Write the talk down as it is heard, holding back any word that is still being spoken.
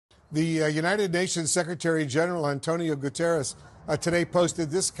The United Nations Secretary General Antonio Guterres today posted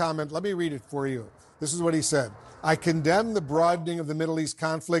this comment. Let me read it for you. This is what he said. I condemn the broadening of the Middle East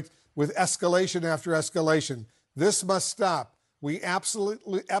conflict with escalation after escalation. This must stop. We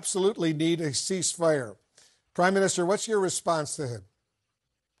absolutely need a ceasefire. Prime Minister, what's your response to him?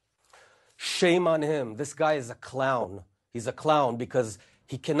 Shame on him. This guy is a clown. He's a clown because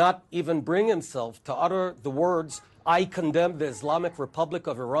he cannot even bring himself to utter the words, I condemn the Islamic Republic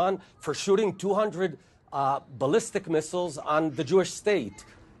of Iran for shooting 200 ballistic missiles on the Jewish state.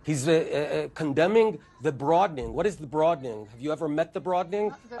 He's condemning the broadening. What is the broadening? Have you ever met the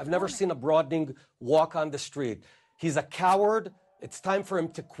broadening? I've never seen a broadening walk on the street. He's a coward. It's time for him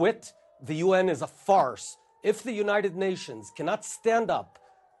to quit. The UN is a farce. If the United Nations cannot stand up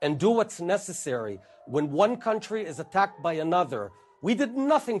and do what's necessary when one country is attacked by another, we did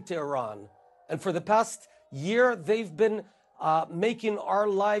nothing to Iran. And for the past year, they've been making our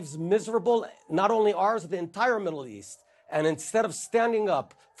lives miserable, not only ours, the entire Middle East. And instead of standing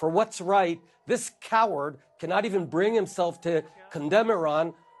up for what's right, this coward cannot even bring himself to condemn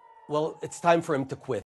Iran. Well, it's time for him to quit.